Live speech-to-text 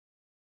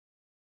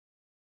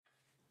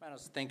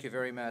Manos, thank you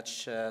very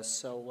much.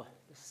 So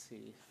let's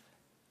see.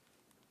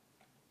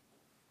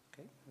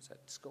 Okay, is that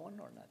going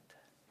or not?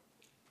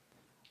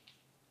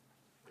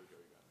 There you go,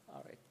 you got it.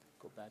 All right,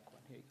 go back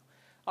one. Here you go.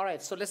 All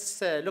right, so let's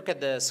look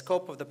at the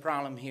scope of the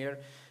problem here.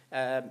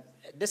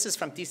 This is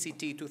from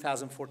TCT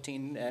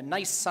 2014. A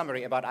nice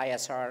summary about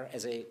ISR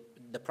as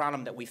the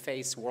problem that we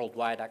face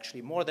worldwide,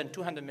 actually. More than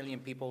 200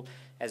 million people,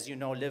 as you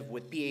know, live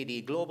with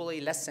PAD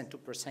globally. Less than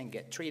 2%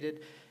 get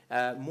treated.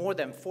 More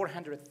than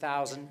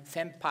 400,000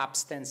 FemPop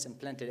stents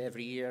implanted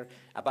every year.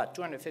 About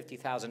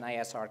 250,000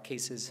 ISR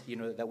cases,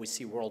 that we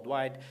see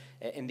worldwide.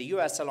 In the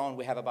U.S. alone,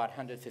 we have about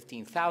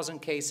 115,000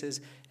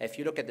 cases. If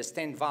you look at the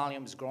stent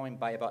volumes, growing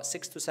by about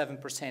 6 to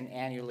 7%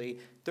 annually,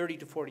 30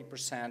 to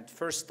 40%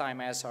 first-time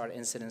ISR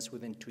incidence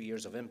within 2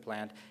 years of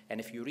implant.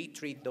 And if you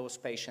retreat those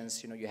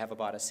patients, you have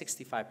about a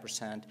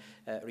 65%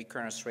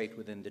 recurrence rate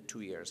within the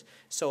 2 years.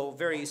 So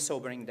very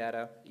sobering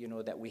data,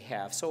 that we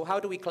have. So how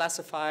do we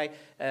classify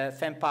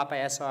FemPop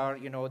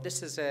ISR?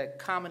 This is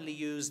commonly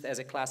used as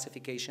a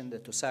classification, the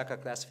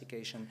Tosaka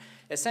classification,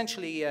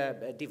 essentially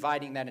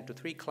dividing that into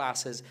 3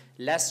 classes: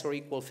 less or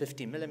equal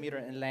 50 millimeter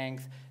in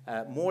length,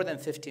 more than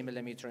 50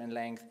 millimeter in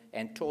length,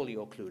 and totally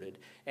occluded.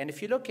 And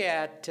if you look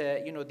at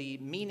the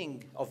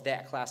meaning of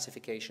that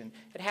classification,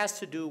 it has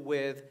to do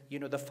with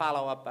the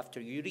follow-up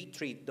after you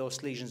retreat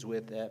those lesions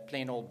with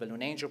plain old balloon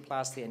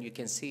angioplasty, and you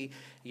can see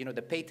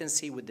the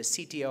patency with the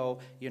CTO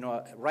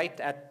right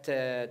at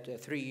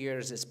 3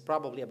 years is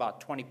probably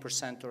about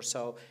 20% or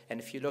so. And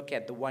if you look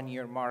at the 1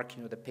 year mark,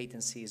 the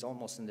patency is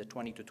almost in the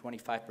 20 to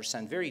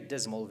 25%. Very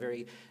dismal,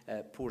 very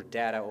poor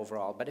data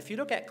overall. But if you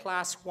look at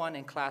class 1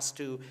 and class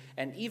 2,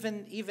 and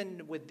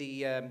even with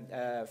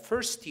the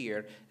first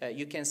year,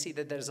 you can see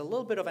that there's a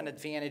little bit of an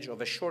advantage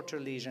of a shorter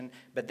lesion.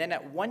 But then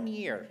at 1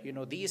 year,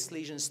 these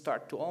lesions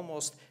start to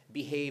almost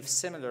behave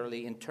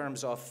similarly in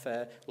terms of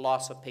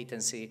loss of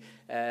patency.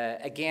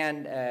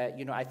 Again,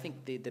 I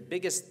think the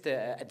biggest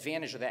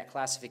advantage of that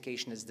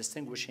classification is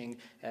distinguishing,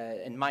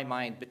 in my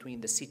mind,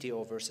 between the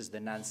CTO versus the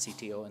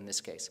non-CTO in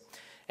this case.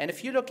 And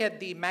if you look at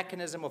the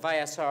mechanism of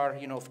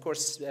ISR, of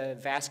course,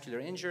 vascular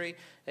injury,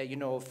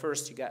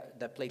 first you got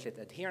the platelet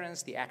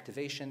adherence, the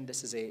activation.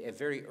 This is a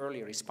very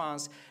early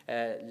response,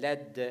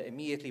 led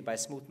immediately by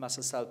smooth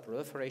muscle cell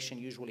proliferation,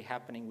 usually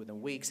happening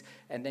within weeks.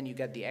 And then you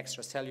get the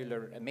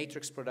extracellular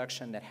matrix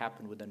production that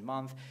happened within a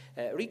month.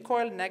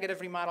 Recoil,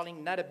 negative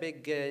remodeling, not a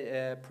big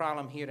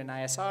problem here in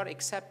ISR,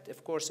 except,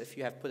 of course, if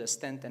you have put a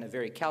stent in a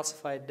very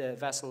calcified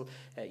vessel,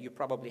 you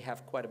probably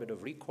have quite a bit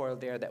of recoil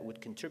there that would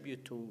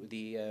contribute to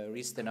the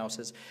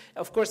restenosis.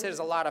 Of course, there's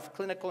a lot of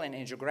clinical and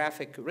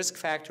angiographic risk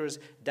factors: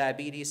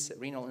 diabetes,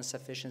 renal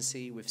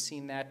insufficiency. We've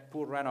seen that.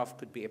 Poor runoff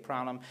could be a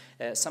problem.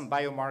 Some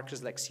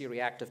biomarkers like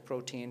C-reactive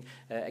protein.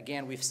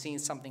 Again, we've seen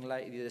something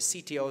like the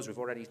CTOs. We've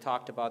already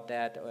talked about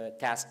that,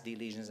 task D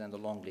lesions and the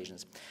long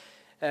lesions.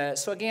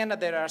 So again,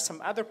 there are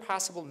some other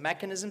possible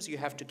mechanisms you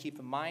have to keep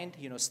in mind.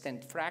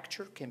 Stent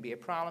fracture can be a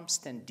problem,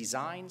 stent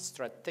design,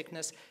 strut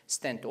thickness,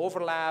 stent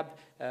overlap,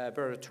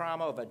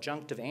 barotrauma of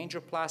adjunctive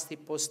angioplasty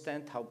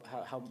post-stent,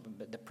 how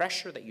the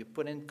pressure that you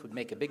put in could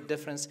make a big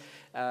difference.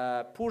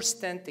 Poor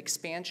stent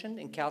expansion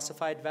in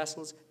calcified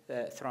vessels,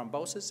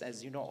 thrombosis.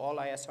 As you know, all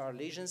ISR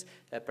lesions,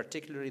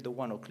 particularly the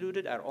one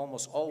occluded, are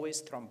almost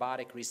always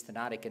thrombotic,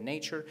 restenotic in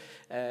nature.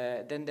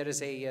 Then there is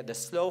the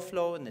slow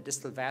flow in the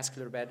distal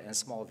vascular bed and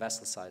small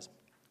vessel size.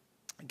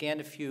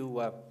 Again, if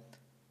you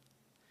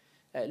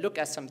look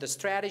at some of the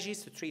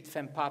strategies to treat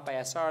FemPop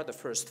ISR, the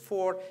first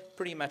 4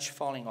 pretty much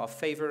falling off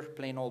favor: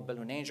 plain old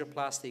balloon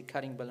angioplasty,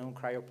 cutting balloon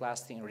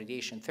cryoplasty, and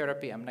radiation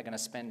therapy. I'm not going to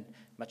spend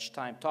much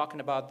time talking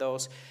about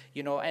those.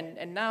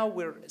 And now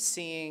we're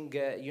seeing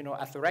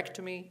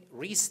atherectomy,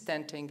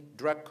 restenting,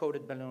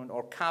 drug-coated balloon,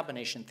 or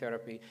combination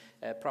therapy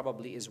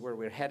probably is where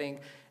we're heading.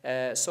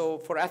 So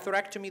for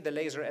atherectomy, the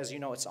laser, as you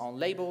know, it's on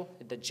label.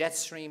 The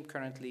Jetstream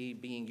currently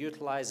being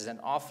utilized is an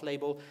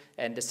off-label,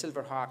 and the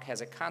Silverhawk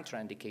has a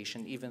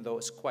contraindication, even though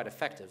it's quite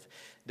effective.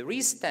 The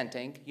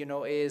restenting,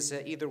 is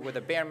either with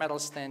a bare metal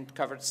stent,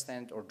 covered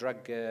stent, or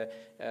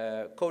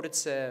drug-coated,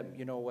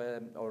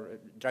 or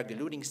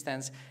drug-eluting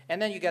stents.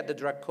 And then you get the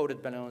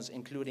drug-coated balloons,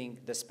 including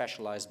the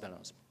specialized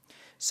balloons.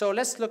 So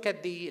let's look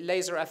at the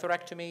laser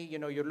atherectomy.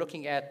 You're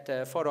looking at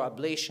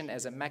photoablation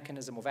as a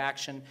mechanism of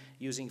action,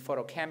 using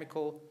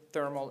photochemical,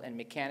 thermal, and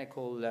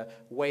mechanical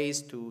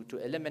ways to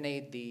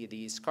eliminate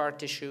the scar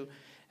tissue.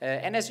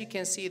 And as you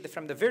can see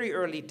from the very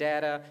early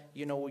data,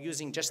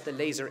 using just the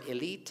laser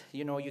elite,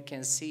 you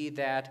can see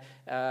that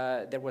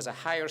there was a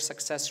higher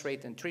success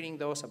rate in treating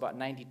those, about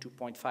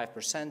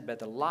 92.5%,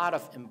 but a lot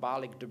of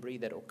embolic debris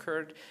that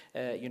occurred,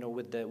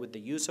 with the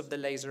use of the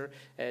laser.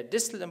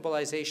 Distal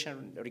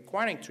embolization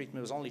requiring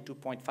treatment was only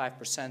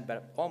 2.5%,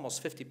 but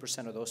almost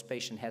 50% of those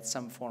patients had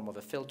some form of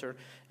a filter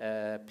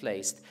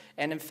placed.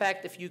 And in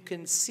fact, if you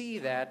can see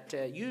that,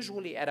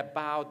 usually at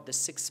about the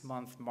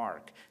 6-month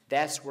mark,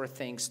 that's where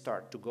things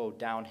start to go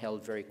downhill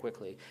very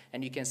quickly.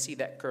 And you can see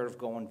that curve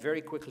going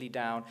very quickly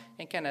down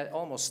and kind of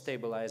almost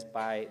stabilized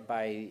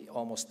by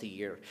almost a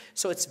year.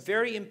 So it's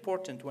very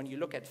important when you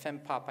look at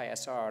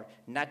FemPop-ISR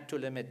not to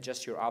limit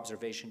just your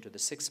observation to the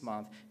 6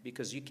 month,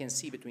 because you can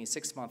see between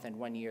 6 months and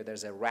 1 year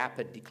there's a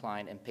rapid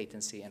decline in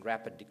patency and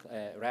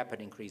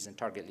rapid increase in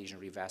target lesion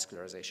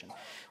revascularization.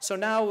 So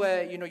now,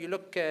 you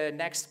look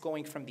next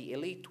going from the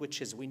elite,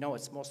 which is, we know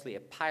it's mostly a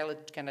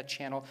pilot kind of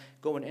channel,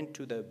 going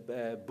into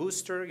the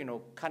booster,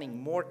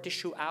 cutting more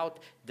tissue out.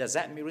 Does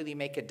that really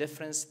make a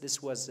difference?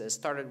 This was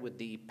started with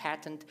the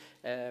patent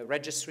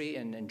registry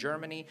in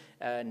Germany.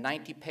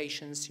 90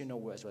 patients,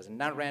 was a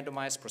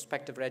non-randomized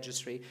prospective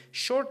registry.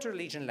 Shorter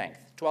lesion length,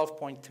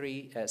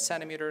 12.3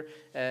 centimeter,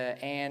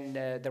 and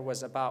there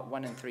was about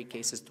 1 in 3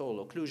 cases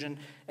total occlusion.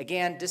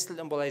 Again, distal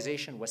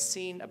embolization was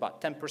seen,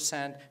 about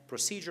 10%.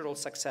 Procedural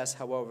success,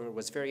 however,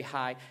 was very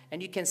high.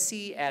 And you can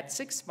see at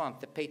 6 months,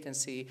 the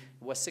patency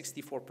was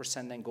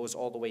 64%, then goes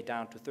all the way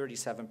down to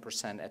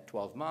 37% at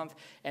 12 months.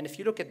 And if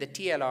you look at the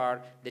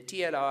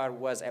TLR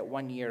was at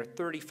 1 year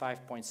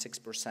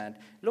 35.6%.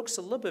 Looks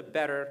a little bit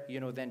better,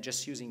 than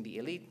just using the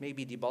elite.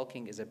 Maybe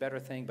debulking is a better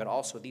thing, but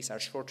also these are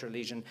shorter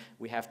lesions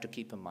we have to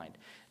keep in mind.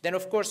 Then,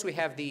 of course, we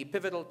have the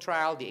pivotal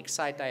trial, the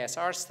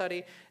EXCITE-ISR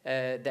study,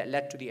 that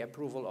led to the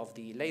approval of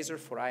the laser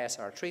for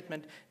ISR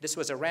treatment. This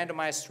was a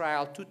randomized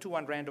trial,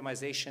 2-to-1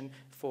 randomization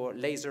for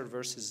laser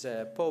versus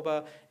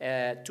POBA,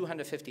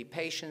 250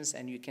 patients,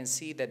 and you can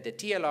see that the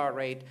TLR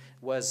rate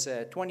was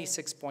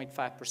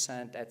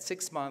 26.5% at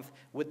 6 months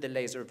with the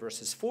laser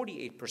versus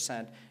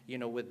 48%,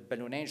 with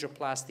balloon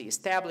angioplasty,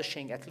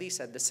 establishing at least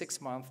at the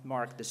 6-month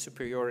mark the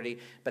superiority,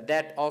 but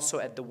that also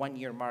at the 1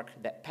 year mark,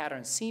 that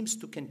pattern seems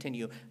to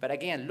continue. But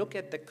again, look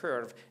at the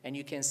curve, and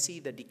you can see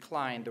the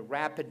decline, the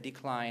rapid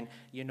decline,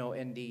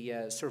 in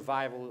the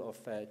survival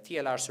of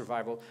TLR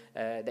survival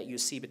that you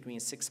see between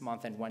 6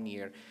 months and 1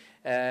 year.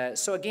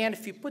 So again,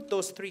 if you put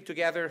those three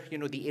together,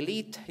 the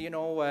elite,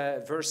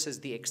 versus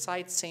the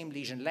EXCITE, same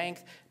lesion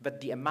length, but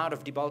the amount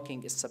of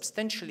debulking is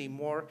substantially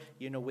more,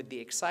 with the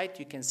EXCITE,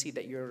 you can see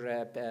that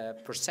your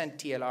percent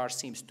TLR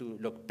seems to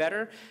look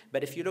better.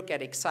 But if you look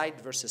at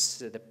EXCITE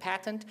versus the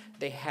patent,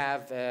 they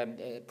have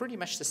pretty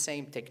much the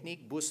same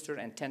technique. Booster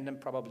and tendon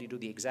probably do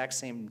the exact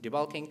same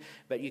debulking,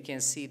 but you can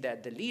see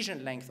that the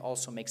lesion length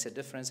also makes a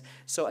difference.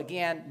 So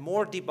again,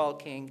 more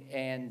debulking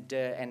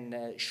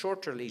and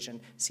shorter lesion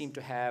seem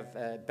to have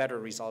better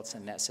results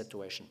in that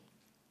situation.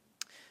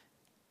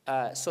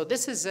 So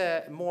this is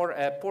more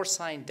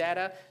porcine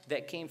data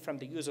that came from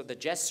the use of the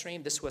jet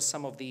stream. This was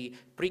some of the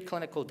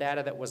preclinical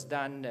data that was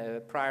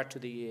done prior to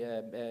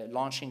the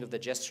launching of the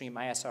jet stream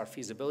ISR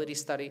feasibility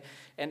study.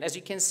 And as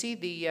you can see,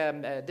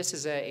 this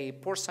is a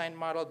porcine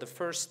model. The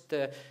first,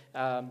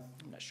 I'm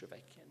not sure if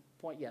I can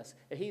point, yes.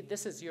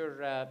 This is your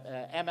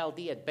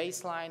MLD at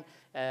baseline.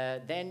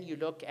 Then you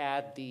look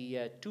at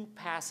the 2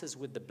 passes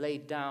with the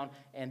blade down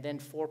and then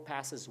 4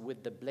 passes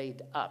with the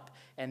blade up.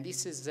 And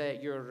this is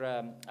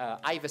your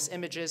IVUS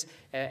images.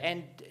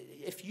 And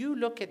if you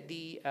look at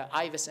the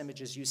IVUS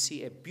images, you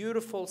see a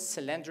beautiful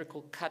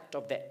cylindrical cut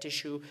of that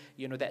tissue,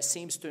 that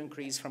seems to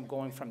increase from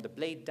going from the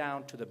blade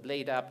down to the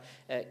blade up,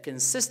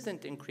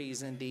 consistent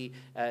increase in the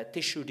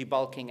tissue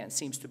debulking, and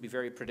seems to be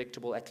very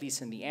predictable, at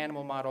least in the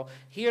animal model.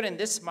 Here in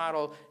this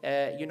model,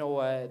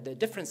 the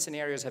different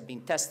scenarios have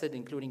been tested,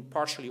 including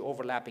partially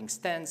overlapping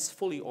stents,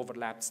 fully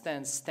overlapped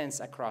stents,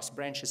 stents across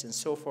branches, and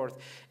so forth,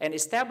 and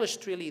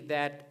established really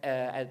that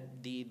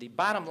the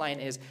bottom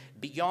line is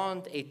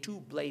beyond a 2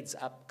 blades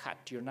up cut,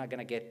 you're not going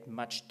to get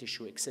much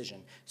tissue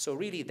excision. So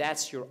really,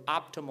 that's your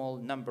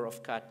optimal number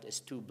of cut is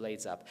 2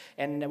 blades up.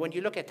 And when you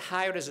look at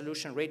high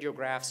resolution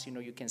radiographs,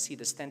 you can see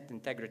the stent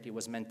integrity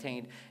was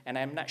maintained. And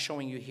I'm not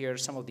showing you here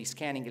some of the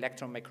scanning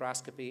electron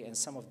microscopy and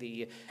some of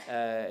the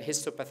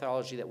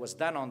histopathology that was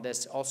done on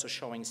this, also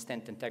showing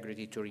stent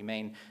integrity to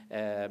remain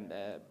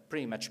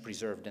pretty much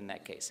preserved in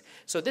that case.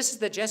 So this is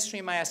the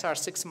JetStream ISR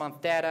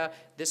 6-month data.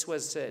 This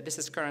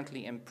is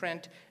currently in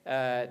print.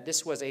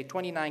 This was a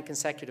 29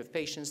 consecutive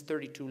patients,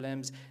 32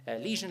 limbs.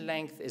 Lesion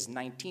length is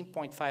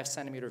 19.5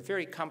 centimeter,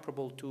 very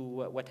comparable to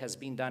what has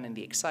been done in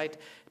the EXCITE.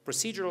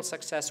 Procedural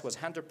success was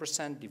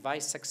 100%.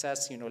 Device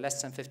success,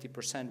 less than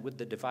 50% with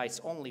the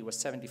device only was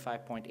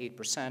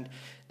 75.8%.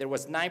 There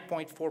was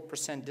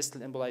 9.4%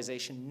 distal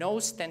embolization, no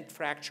stent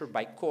fracture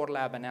by core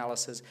lab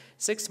analysis.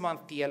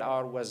 6-month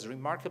TLR was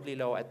remarkably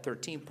low at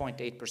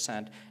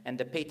 13.8%, and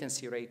the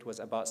patency rate was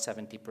about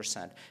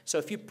 70%. So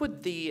if you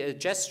put the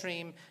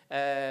JetStream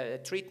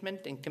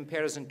treatment in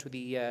comparison to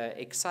the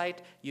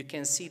EXCITE, you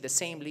can see the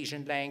same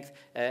lesion length.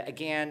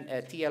 Again,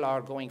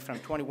 TLR going from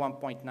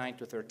 21.9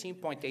 to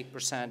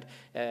 13.8%.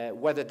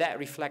 Whether that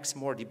reflects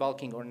more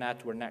debulking or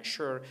not, we're not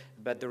sure,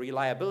 but the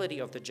reliability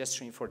of the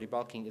JetStream for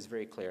debulking is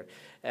very clear.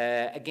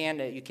 Again,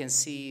 you can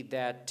see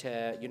that,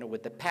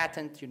 with the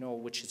patent,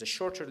 which is a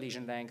shorter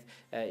lesion length,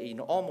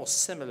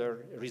 almost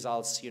similar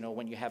results,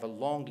 when you have a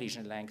long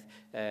lesion length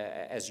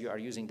as you are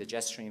using the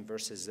JetStream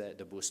versus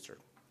the booster.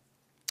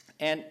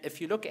 And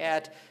if you look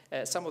at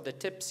some of the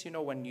tips,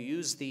 when you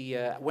use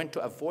when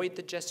to avoid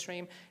the jet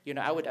stream,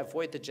 I would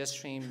avoid the jet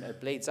stream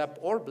blades up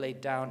or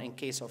blade down in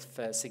case of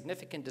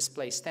significant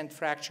displaced stent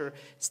fracture,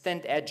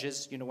 stent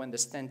edges, when the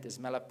stent is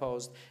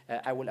malapposed.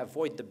 I will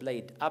avoid the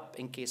blade up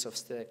in case of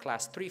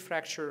class 3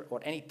 fracture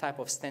or any type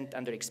of stent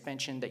under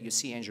expansion that you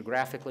see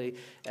angiographically.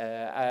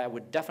 I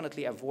would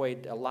definitely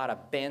avoid a lot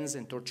of bends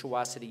and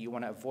tortuosity. You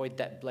want to avoid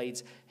that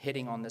blades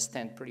hitting on the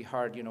stent pretty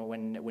hard,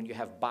 when you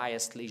have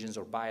biased lesions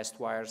or biased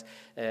wires.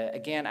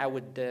 Again, I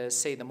would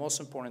say the most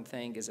important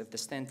thing is if the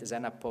stent is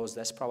unopposed,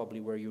 that's probably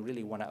where you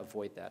really want to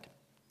avoid that.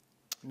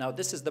 Now,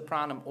 this is the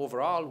problem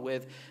overall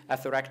with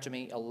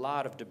atherectomy, a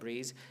lot of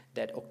debris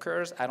that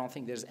occurs. I don't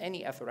think there's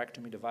any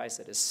atherectomy device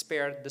that is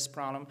spared this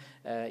problem.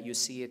 You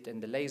see it in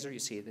the laser, you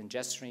see it in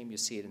Jetstream, you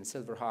see it in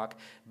Silverhawk.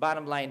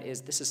 Bottom line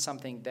is this is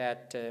something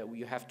that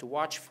you have to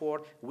watch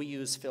for. We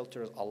use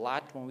filters a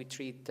lot when we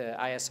treat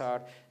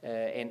ISR,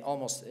 and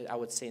almost, I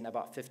would say, in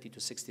about 50 to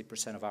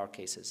 60% of our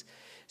cases.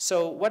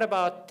 So what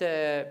about,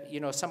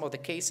 some of the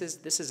cases?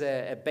 This is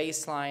a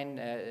baseline,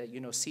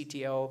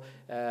 CTO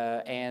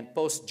and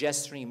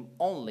post-Jetstream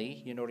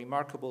only,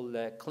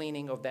 remarkable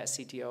cleaning of that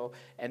CTO,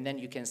 and then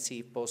you can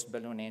see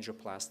post-balloon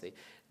angioplasty.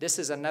 This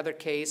is another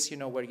case,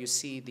 where you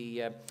see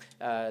the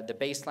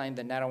baseline,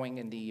 the narrowing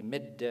in the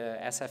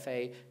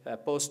mid-SFA,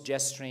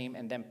 post-Jetstream,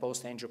 and then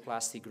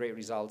post-angioplasty, great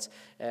results.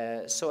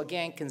 So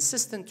again,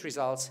 consistent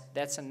results.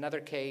 That's another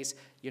case,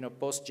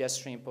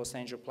 post-Jetstream,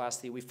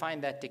 post-angioplasty. We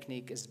find that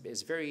technique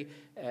is very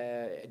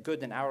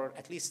good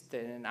at least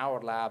in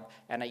our lab,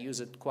 and I use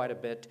it quite a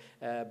bit.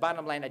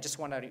 Bottom line, I just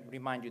want to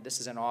remind you,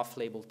 this is an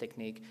off-label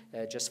technique,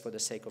 just for the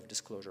sake of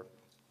disclosure.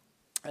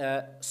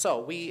 So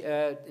we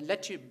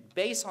let you,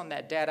 based on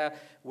that data,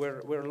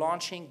 we're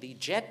launching the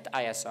JET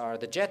ISR.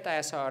 The JET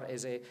ISR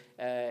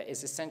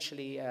is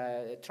essentially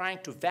trying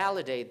to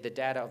validate the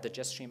data of the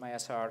Jetstream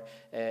ISR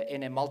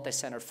in a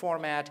multi-center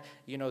format.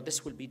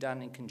 This will be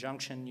done in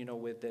conjunction,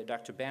 with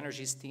Dr.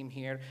 Banerjee's team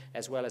here,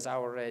 as well as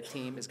our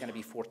team. Is going to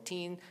be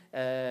 14,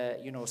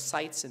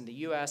 sites in the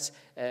U.S.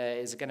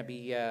 Is going to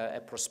be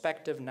a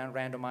prospective,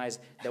 non-randomized.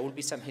 There will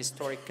be some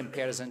historic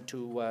comparison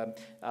to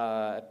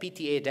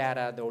PTA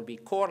data. There will be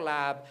core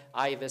lab,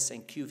 IVUS,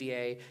 and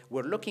QVA.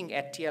 We're looking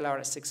at TLR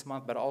at 6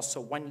 months, but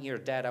also 1-year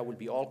data will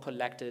be all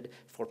collected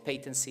for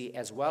patency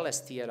as well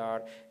as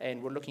TLR.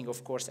 And we're looking,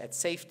 of course, at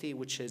safety,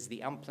 which is the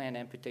unplanned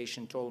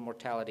amputation, total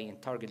mortality,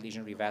 and target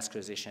lesion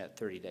revascularization at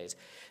 30 days.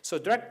 So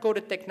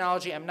drug-coated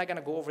technology, I'm not going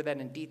to go over that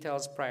in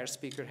details. Prior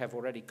speakers have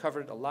already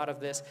covered a lot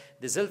of this.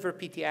 The Zilver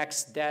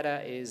PTX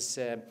data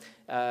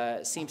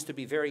seems to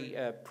be very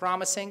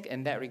promising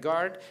in that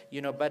regard,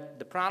 but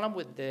the problem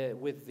in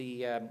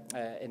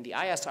the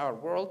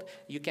ISR world,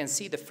 you can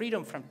see the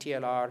freedom from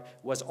TLR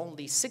was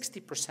only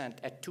 60%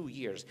 at 2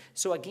 years.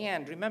 So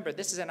again, remember,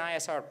 this is an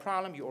ISR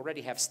problem. You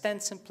already have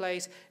stents in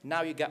place.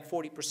 Now you got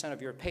 40%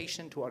 of your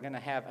patient who are going to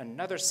have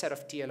another set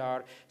of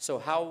TLR. So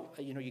how,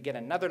 you get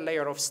another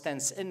layer of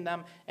stents in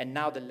them, and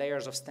now the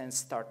layers of stents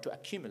start to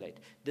accumulate.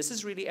 This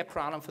is really a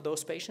problem for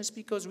those patients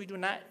because we do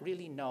not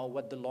really know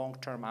what the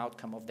long-term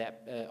outcome of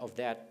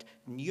that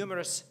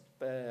numerous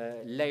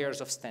layers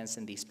of stents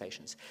in these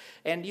patients.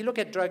 And you look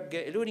at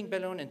drug-eluting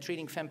balloon and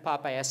treating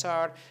FemPop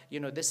ISR.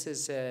 This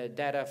is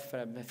data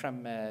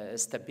from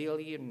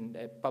Stabili and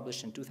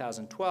published in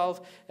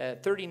 2012.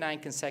 39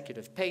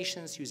 consecutive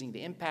patients using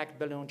the impact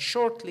balloon,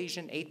 short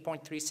lesion,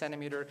 8.3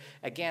 centimeter.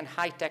 Again,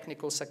 high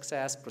technical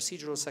success,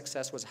 procedural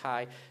success was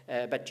high,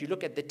 but you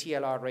look at the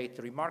TLR rate,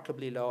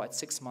 remarkably low at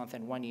 6 months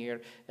and 1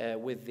 year,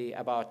 with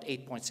about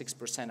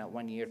 8.6% at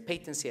 1 year.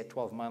 Patency at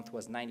 12 months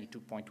was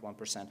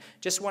 92.1%.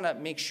 Just want to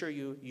make sure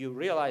you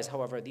realize,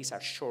 however, these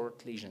are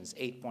short lesions,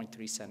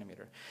 8.3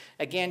 centimeter.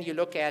 Again, you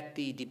look at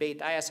the debate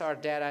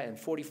ISR data in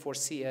 44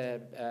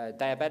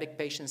 diabetic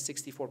patients,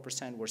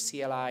 64% were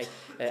CLI.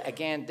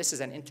 Again, this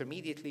is an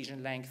intermediate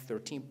lesion length,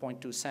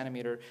 13.2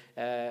 centimeter.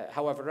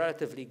 However,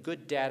 relatively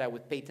good data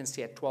with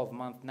patency at 12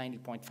 months,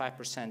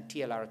 90.5%,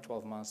 TLR at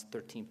 12 months,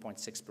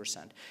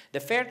 13.6%. The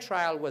FAIR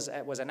trial was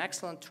an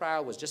excellent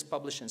trial, was just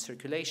published in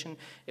Circulation.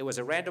 It was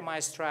a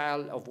randomized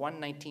trial of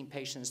 119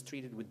 patients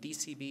treated with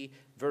DCB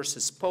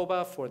versus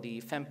POBA for the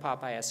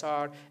FemPop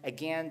ISR.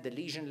 Again, the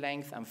lesion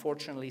length,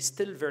 unfortunately,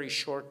 still very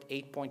short,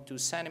 8.2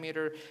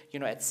 centimeter.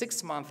 At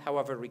 6 months,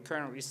 however,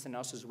 recurrent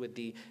restenosis with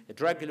the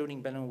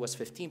drug-eluting balloon was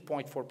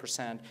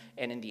 15.4%,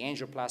 and in the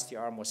angioplasty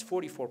arm was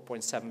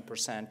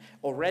 44.7%.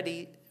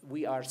 Already,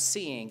 we are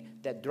seeing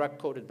that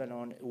drug-coated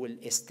balloon will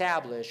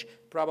establish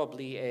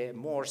probably a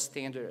more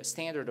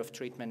standard of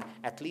treatment,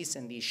 at least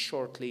in these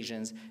short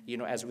lesions,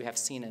 as we have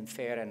seen in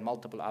FAIR and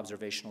multiple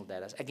observational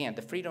data. Again,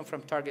 the freedom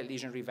from target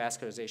lesion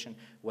revascularization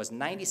was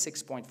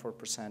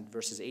 96.4%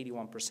 versus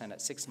 81%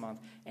 at 6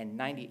 months, and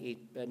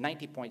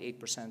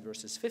 90.8%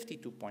 versus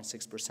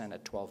 52.6%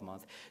 at 12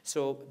 months.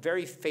 So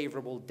very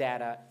favorable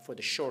data for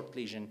the short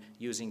lesion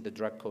using the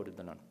drug-coated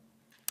balloon.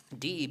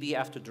 DEB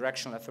after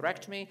directional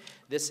atherectomy.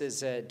 This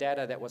is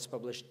data that was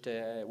published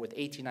with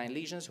 89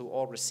 lesions who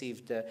all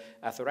received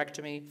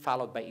atherectomy,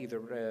 followed by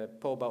either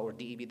POBA or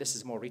DEB. This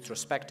is more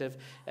retrospective.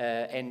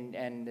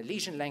 And the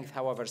lesion length,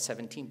 however,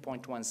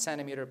 17.1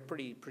 centimeter,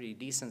 pretty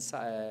decent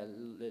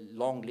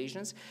long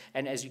lesions.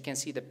 And as you can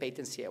see, the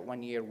patency at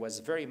 1 year was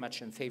very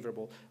much in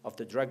favorable of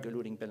the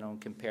drug-eluting balloon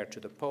compared to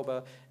the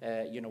POBA,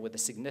 with a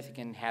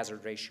significant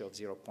hazard ratio of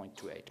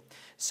 0.28.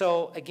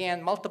 So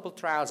again, multiple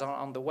trials are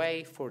on the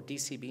way for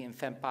DCB and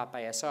FemPop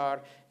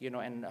ISR,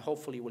 and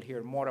hopefully we'll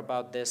hear more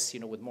about this,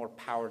 with more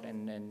powered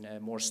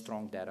and more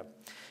strong data.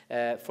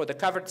 For the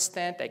covered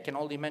stent, I can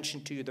only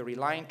mention to you the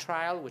RELIANT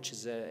trial, which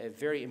is a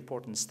very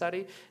important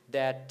study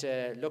that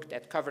looked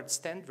at covered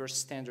stent versus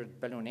standard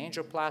balloon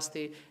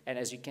angioplasty. And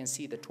as you can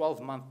see, the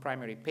 12-month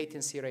primary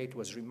patency rate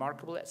was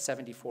remarkable at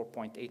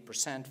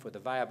 74.8% for the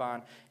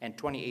Viabahn and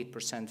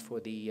 28% for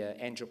the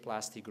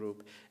angioplasty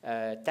group.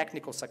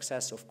 Technical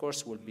success, of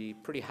course, will be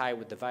pretty high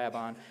with the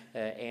Viabahn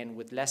and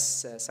with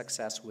less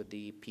success with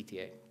the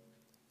PTA.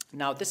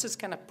 Now, this is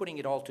kind of putting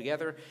it all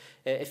together.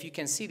 If you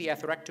can see, the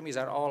atherectomies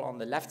are all on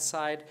the left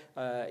side,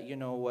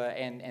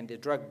 and the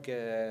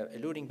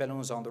drug-eluting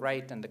balloons on the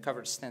right and the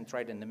covered stent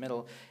right in the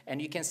middle. And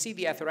you can see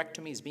the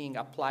atherectomy is being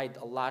applied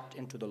a lot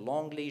into the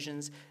long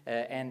lesions.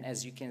 And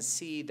as you can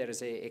see, there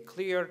is a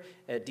clear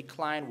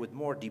decline with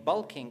more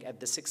debulking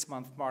at the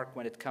 6-month mark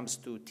when it comes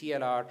to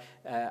TLR.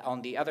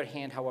 On the other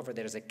hand, however,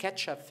 there is a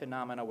catch-up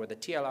phenomena where the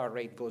TLR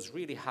rate goes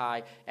really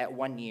high at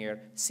 1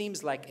 year.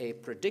 Seems like a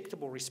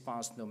predictable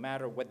response no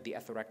matter what the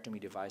atherectomy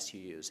device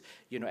you use.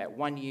 At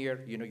 1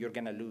 year, you're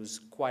going to lose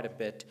quite a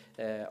bit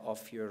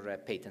of your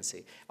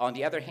patency. On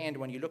the other hand,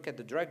 when you look at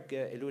the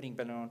drug-eluting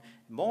balloon,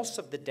 most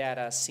of the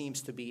data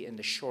seems to be in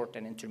the short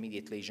and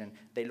intermediate lesion.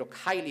 They look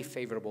highly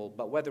favorable,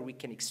 but whether we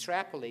can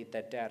extrapolate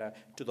that data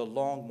to the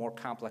long, more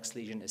complex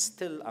lesion is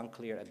still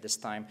unclear at this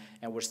time,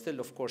 and we're still,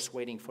 of course,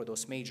 waiting for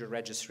those major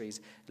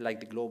registries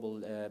like the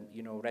global,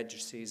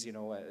 registries,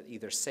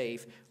 either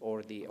SAFE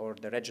or the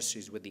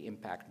registries with the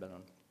impact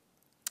balloon.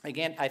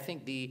 Again, I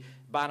think the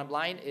bottom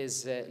line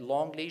is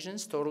long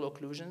lesions, total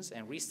occlusions,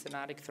 and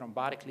restenotic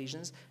thrombotic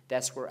lesions.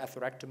 That's where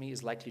atherectomy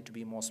is likely to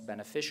be most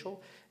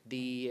beneficial.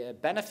 The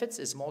benefits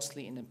is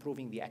mostly in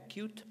improving the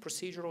acute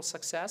procedural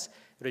success,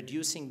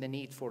 reducing the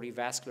need for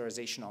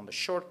revascularization on the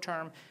short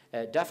term,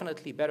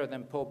 definitely better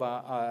than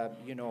POBA,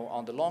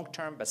 on the long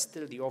term, but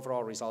still the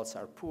overall results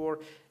are poor.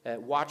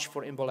 Watch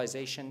for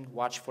embolization,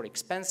 watch for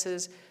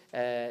expenses.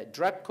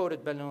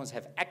 Drug-coated balloons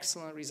have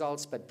excellent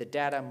results, but the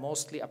data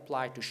mostly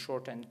apply to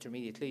short and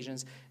intermediate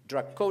lesions.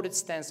 Drug-coated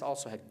stents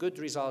also had good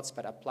results,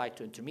 but apply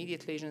to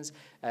intermediate lesions.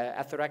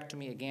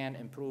 Atherectomy, again,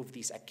 improved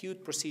these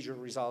acute procedural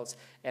results,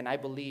 and I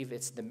believe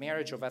it's the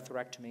marriage of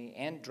atherectomy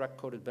and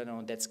drug-coated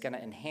balloon that's going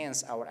to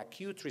enhance our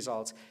acute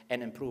results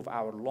and improve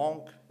our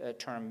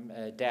long-term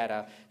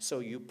data. So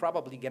you're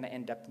probably going to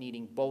end up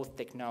needing both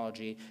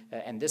technology,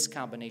 and this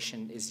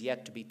combination is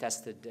yet to be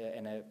tested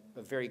in a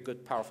very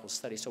good, powerful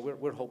study. So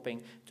we're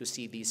hoping to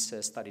see these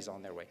studies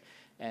on their way.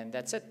 And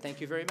that's it.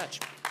 Thank you very much.